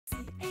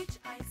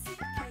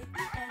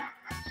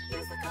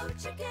Use the code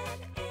CHICKEN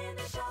in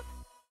the shop.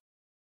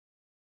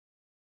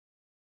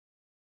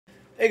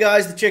 Hey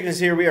guys, the Chicken is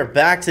here. We are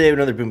back today with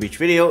another Boom Beach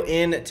video.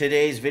 In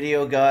today's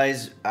video,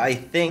 guys, I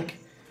think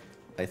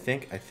that's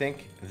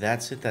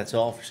it. That's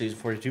all for season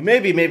 42.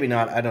 Maybe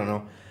not. I don't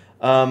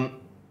know.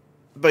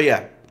 But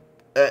yeah,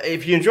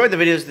 if you enjoyed the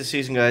videos this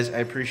season, guys, I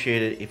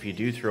appreciate it if you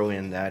do throw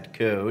in that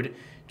code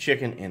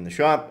CHICKEN in the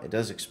shop. It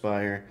does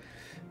expire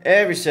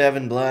every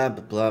 7, blah,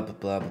 blah, blah, blah,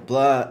 blah,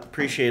 blah.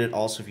 Appreciate it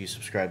also if you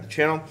subscribe to the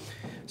channel.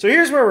 So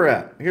here's where we're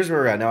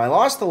at. Now, I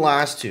lost the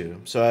last two,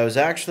 so I was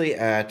actually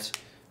at,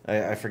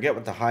 I forget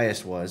what the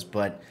highest was,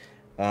 but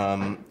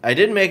I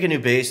didn't make a new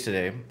base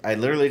today. I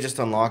literally just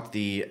unlocked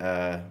the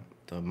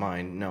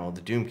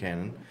Doom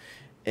Cannon,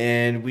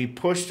 and we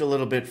pushed a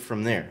little bit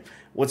from there.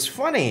 What's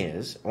funny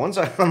is, once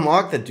I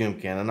unlocked the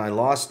Doom Cannon, I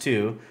lost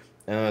 2,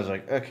 and I was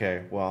like,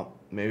 okay, well,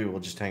 maybe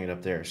we'll just hang it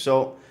up there.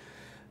 So,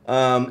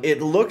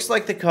 it looks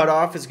like the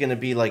cutoff is going to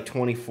be like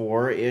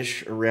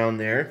 24-ish, around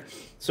there.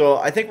 So,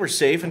 I think we're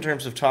safe in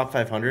terms of top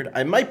 500.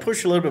 I might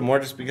push a little bit more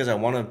just because I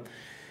kind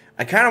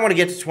of want to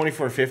get to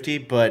 2450,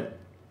 but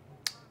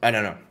I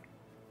don't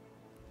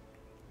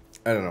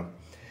know.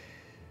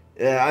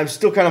 I'm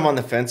still kind of on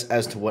the fence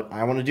as to what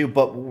I want to do,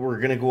 but what we're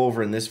going to go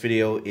over in this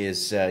video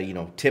is,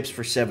 tips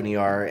for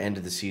 70R, end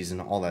of the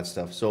season, all that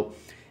stuff. So,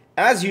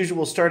 as usual,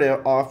 we'll start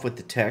off with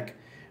the tech.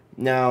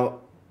 Now,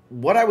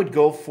 what I would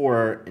go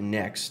for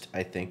next,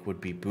 I think, would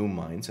be boom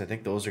mines. I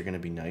think those are going to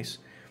be nice.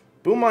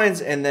 Boom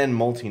mines and then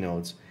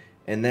multi-nodes.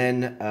 And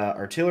then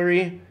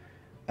artillery.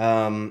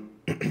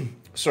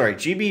 Sorry,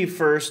 GB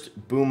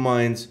first, boom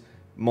mines,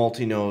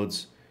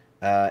 multi-nodes,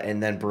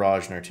 and then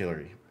barrage and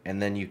artillery. And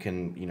then you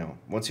can,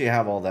 once you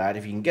have all that,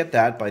 if you can get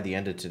that by the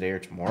end of today or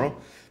tomorrow,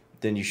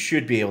 then you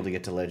should be able to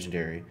get to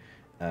legendary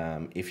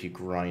if you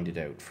grind it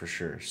out for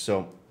sure.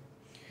 So,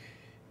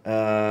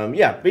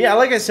 yeah, but yeah,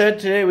 like I said,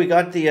 today we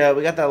got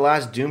that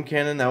last Doom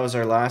Cannon. That was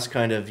our last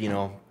kind of,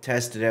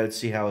 test it out,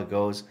 see how it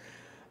goes.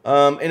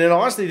 And it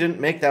honestly didn't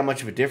make that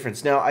much of a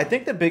difference. Now, I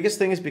think the biggest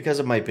thing is because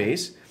of my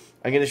base.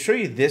 I'm going to show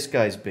you this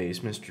guy's base,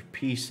 Mr.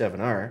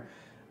 P7R,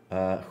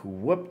 who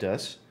whooped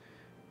us.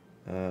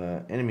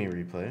 Enemy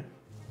replay.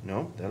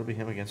 No, that'll be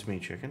him against me,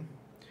 Chicken.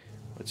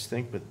 Let's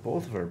think with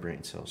both of our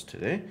brain cells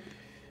today.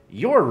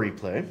 Your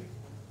replay.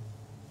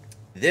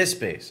 This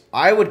base.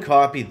 I would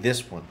copy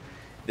this one.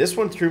 This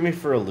one threw me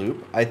for a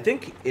loop. I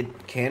think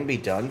it can be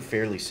done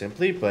fairly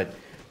simply, but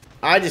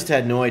I just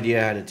had no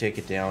idea how to take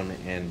it down.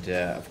 And,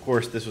 of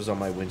course, this was on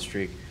my win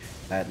streak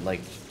at like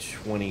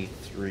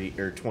 23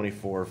 or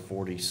 24,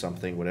 40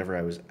 something, whatever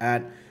I was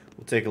at.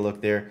 We'll take a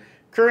look there.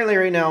 Currently,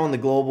 right now on the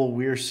global,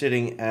 we're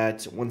sitting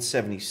at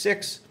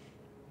 176.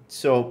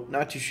 So,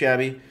 not too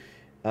shabby.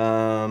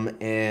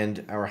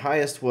 And our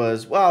highest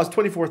was, well, it was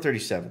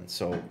 2437.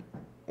 So,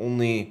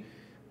 only,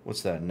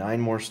 what's that, 9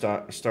 more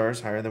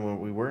stars higher than what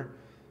we were.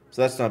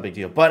 So, that's not a big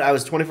deal. But I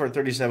was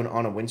 2437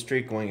 on a win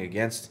streak going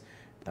against,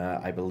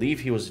 I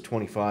believe he was a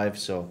 25.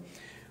 So,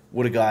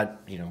 would have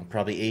got,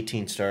 probably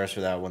 18 stars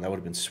for that one. That would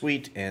have been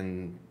sweet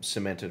and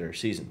cemented our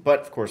season. But,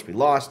 of course, we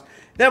lost.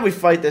 Then we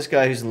fight this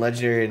guy who's in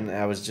Legendary, and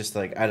I was just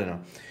like, I don't know.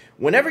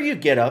 Whenever you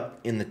get up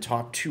in the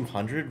top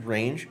 200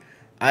 range,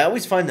 I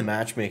always find the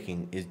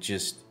matchmaking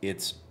is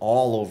it's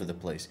all over the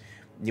place.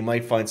 You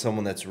might find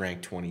someone that's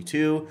ranked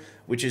 22,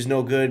 which is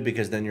no good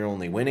because then you're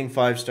only winning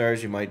 5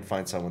 stars. You might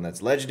find someone that's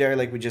Legendary,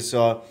 like we just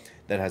saw,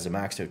 that has a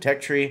maxed out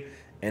tech tree.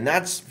 And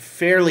that's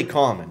fairly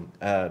common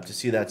to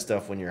see that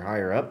stuff when you're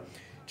higher up,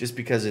 just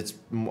because it's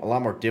a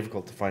lot more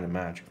difficult to find a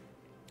match.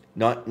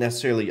 Not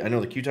necessarily, I know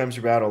the queue times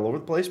are bad all over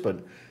the place,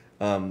 but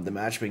the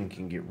matchmaking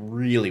can get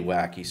really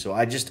wacky. So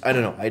I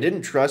don't know. I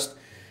didn't trust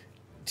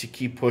to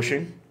keep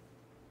pushing.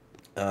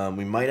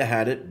 We might have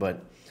had it,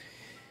 but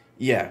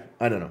yeah,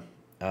 I don't know.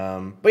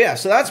 But yeah,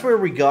 so that's where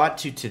we got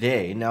to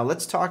today. Now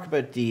let's talk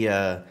about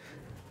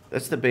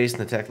that's the base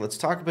and the tech. Let's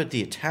talk about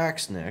the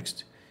attacks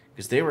next,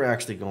 because they were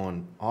actually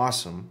going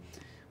awesome.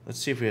 Let's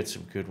see if we had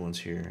some good ones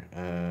here.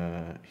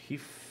 He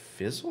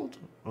fizzled?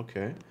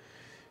 Okay.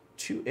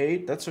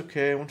 2.8, that's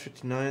okay.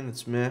 159,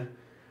 that's meh.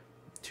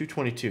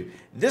 222.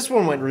 This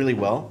one went really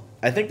well.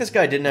 I think this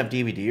guy didn't have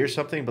DVD or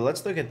something, but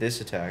let's look at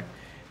this attack.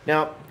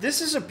 Now,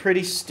 this is a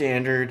pretty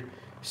standard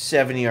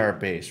 70R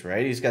base,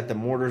 right? He's got the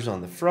mortars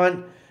on the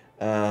front.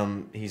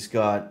 He's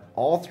got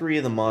all 3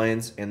 of the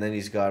mines, and then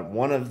he's got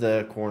one of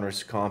the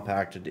corners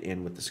compacted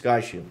in with the sky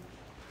shield.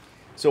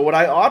 So what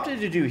I opted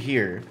to do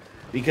here,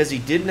 because he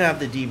didn't have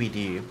the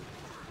DVD,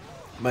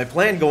 my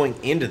plan going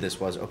into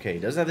this was, okay, he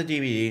doesn't have the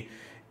DVD.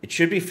 It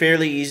should be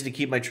fairly easy to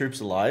keep my troops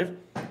alive.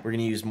 We're going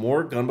to use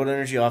more gunboat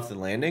energy off the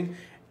landing,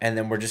 and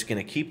then we're just going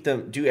to keep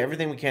them, do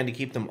everything we can to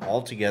keep them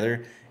all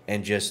together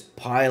and just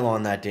pile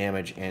on that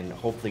damage and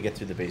hopefully get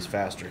through the base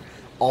faster.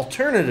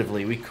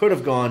 Alternatively, we could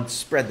have gone,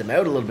 spread them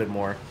out a little bit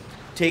more,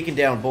 taken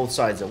down both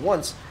sides at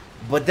once,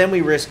 but then we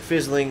risk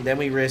fizzling, then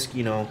we risk,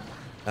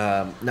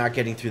 not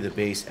getting through the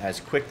base as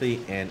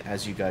quickly, and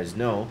as you guys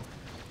know,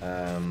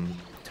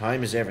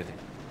 time is everything.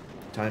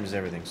 Time is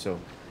everything. So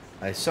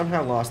I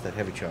somehow lost that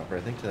heavy chopper,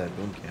 I think, to that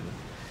boom cannon.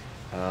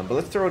 But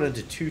let's throw it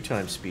into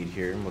 2x speed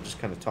here, and we'll just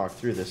kind of talk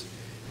through this.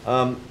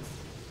 So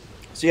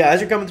yeah,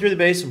 as you're coming through the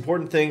base,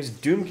 important things: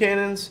 doom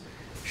cannons,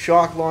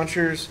 shock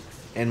launchers,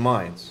 and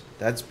mines.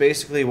 That's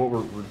basically what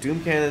we're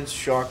doom cannons,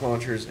 shock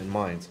launchers, and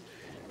mines.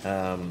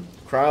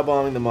 Cryo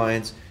bombing the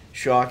mines,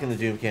 shocking the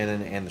doom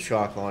cannon and the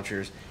shock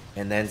launchers,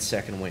 and then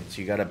second wind.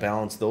 So you got to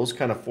balance those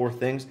kind of 4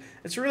 things.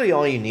 It's really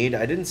all you need.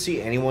 I didn't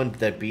see anyone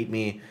that beat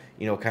me,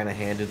 you know, kind of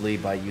handedly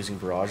by using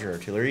barrage or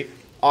artillery.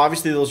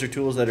 Obviously, those are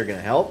tools that are going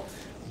to help,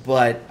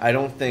 but I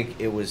don't think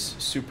it was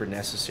super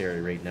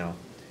necessary right now.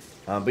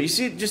 But you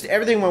see, just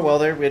everything went well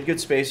there. We had good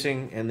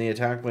spacing, and the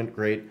attack went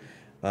great.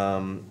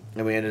 And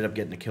we ended up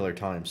getting a killer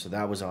time, so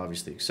that was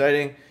obviously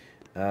exciting.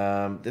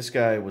 This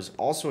guy was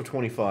also a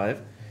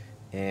 25,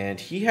 and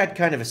he had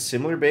kind of a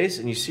similar base.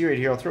 And you see right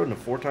here, I'll throw it into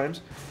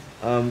 4x.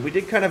 We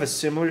did kind of a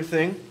similar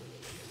thing.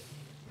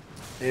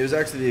 It was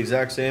actually the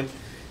exact same.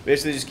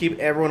 Basically, just keep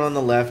everyone on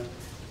the left.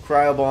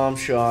 Cryo bomb,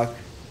 shock,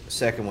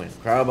 second wind.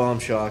 Cryo bomb,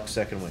 shock,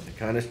 second wind. It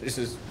kind of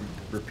just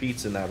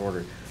repeats in that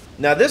order.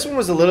 Now, this one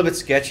was a little bit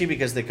sketchy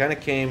because they kind of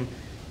came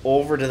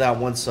over to that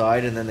one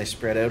side and then they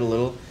spread out a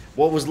little.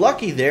 What was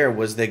lucky there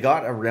was they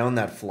got around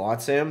that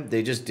flotsam.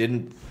 They just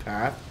didn't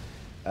path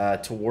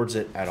towards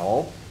it at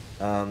all.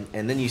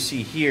 And then you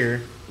see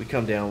here, we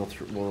come down,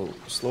 we'll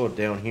slow it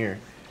down here.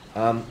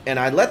 And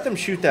I let them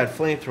shoot that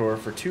flamethrower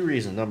for 2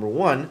 reasons. Number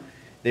 1,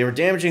 they were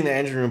damaging the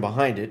engine room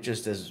behind it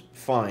just as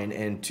fine.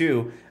 And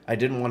 2, I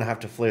didn't want to have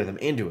to flare them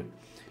into it.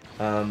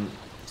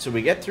 So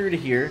we get through to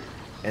here.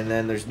 And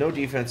then there's no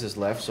defenses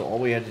left, so all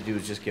we had to do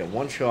is just get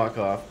 1 shock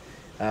off.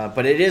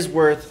 But it is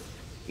worth,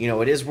 you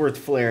know, it is worth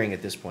flaring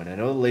at this point. I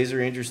know the laser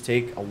rangers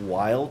take a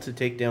while to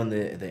take down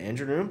the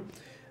engine room,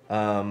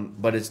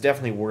 but it's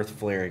definitely worth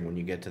flaring when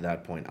you get to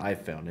that point.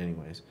 I've found,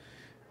 anyways.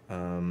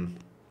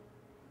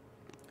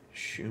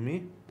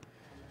 Shumi.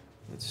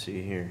 Let's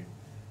see here.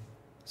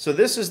 So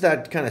this is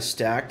that kind of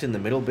stacked in the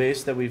middle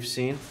base that we've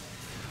seen.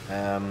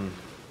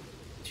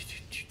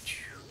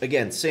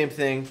 Again, same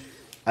thing.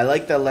 I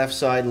like that left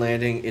side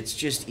landing. It's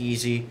just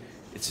easy.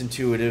 It's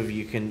intuitive.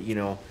 You can, you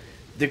know...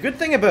 The good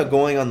thing about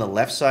going on the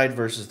left side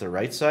versus the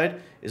right side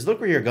is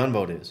look where your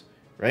gunboat is,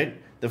 right?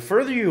 The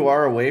further you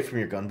are away from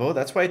your gunboat,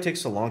 that's why it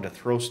takes so long to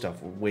throw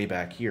stuff way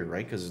back here,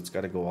 right? Because it's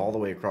got to go all the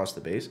way across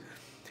the base.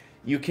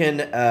 You can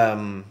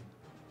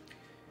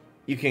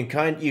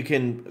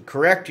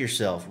correct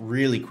yourself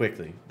really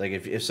quickly. Like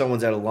if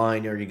someone's out of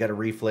line or you got a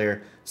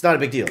reflare, it's not a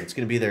big deal. It's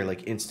going to be there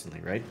like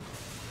instantly, right?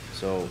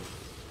 So...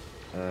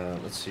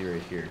 let's see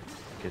right here.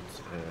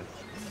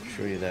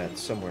 Show you that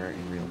somewhere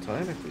in real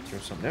time if we throw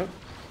something out.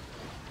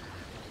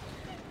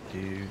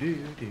 You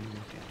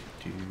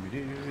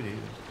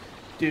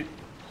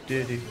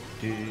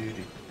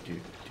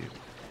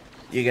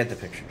get the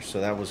picture. So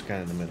that was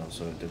kind of in the middle,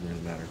 so it didn't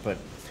really matter. But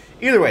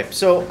either way,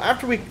 so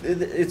after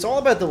it's all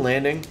about the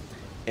landing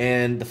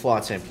and the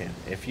flotsam can.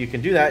 If you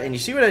can do that, and you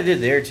see what I did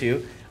there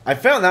too. I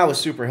found that was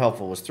super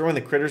helpful. Was throwing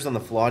the critters on the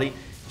flotty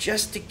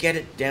just to get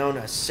it down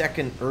a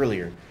second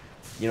earlier.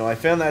 You know, I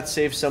found that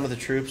saved some of the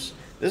troops.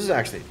 This is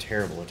actually a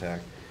terrible attack.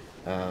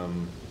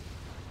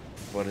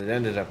 But it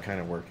ended up kind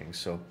of working.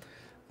 So,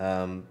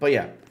 but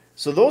yeah.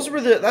 So those were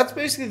that's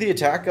basically the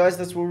attack, guys.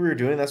 That's what we were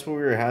doing. That's what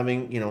we were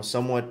having, you know,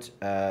 somewhat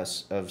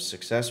of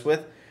success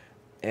with.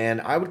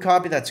 And I would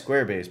copy that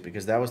square base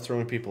because that was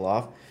throwing people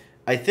off.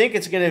 I think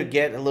it's going to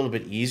get a little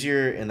bit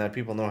easier in that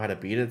people know how to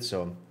beat it.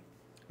 So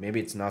maybe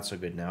it's not so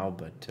good now,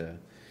 but...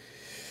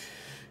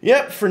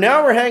 yeah, for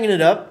now we're hanging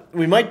it up.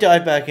 We might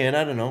dive back in.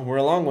 I don't know. We're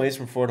a long ways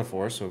from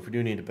 4-4, so if we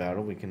do need a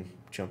battle, we can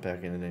jump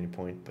back in at any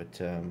point.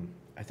 But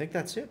I think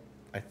that's it.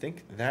 I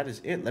think that is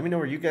it. Let me know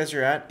where you guys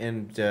are at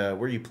and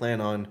where you plan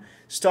on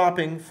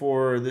stopping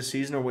for this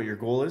season or what your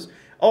goal is.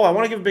 Oh, I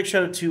want to give a big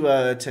shout out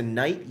to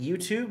Knight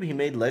YouTube. He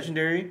made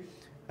Legendary.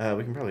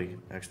 We can probably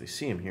actually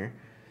see him here.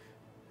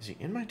 Is he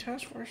in my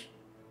task force?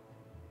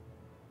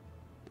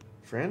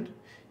 Friend?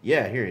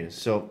 Yeah, here he is.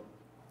 So...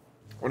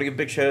 I want to give a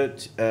big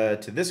shout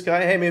out to this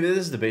guy. Hey, maybe this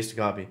is the base to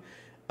copy.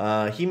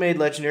 He made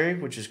Legendary,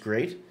 which is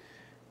great.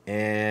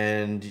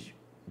 And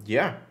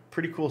yeah,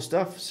 pretty cool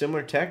stuff.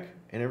 Similar tech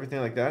and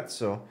everything like that.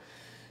 So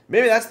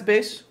maybe that's the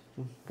base.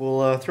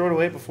 We'll throw it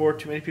away before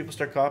too many people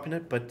start copying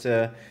it. But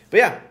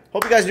yeah,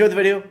 hope you guys enjoyed the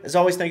video. As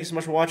always, thank you so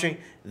much for watching.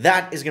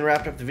 That is going to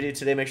wrap up the video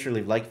today. Make sure to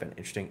leave a like if it's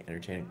interesting,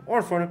 entertaining, or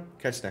informative.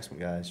 Catch you next one,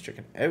 guys. Check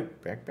it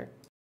out. Back.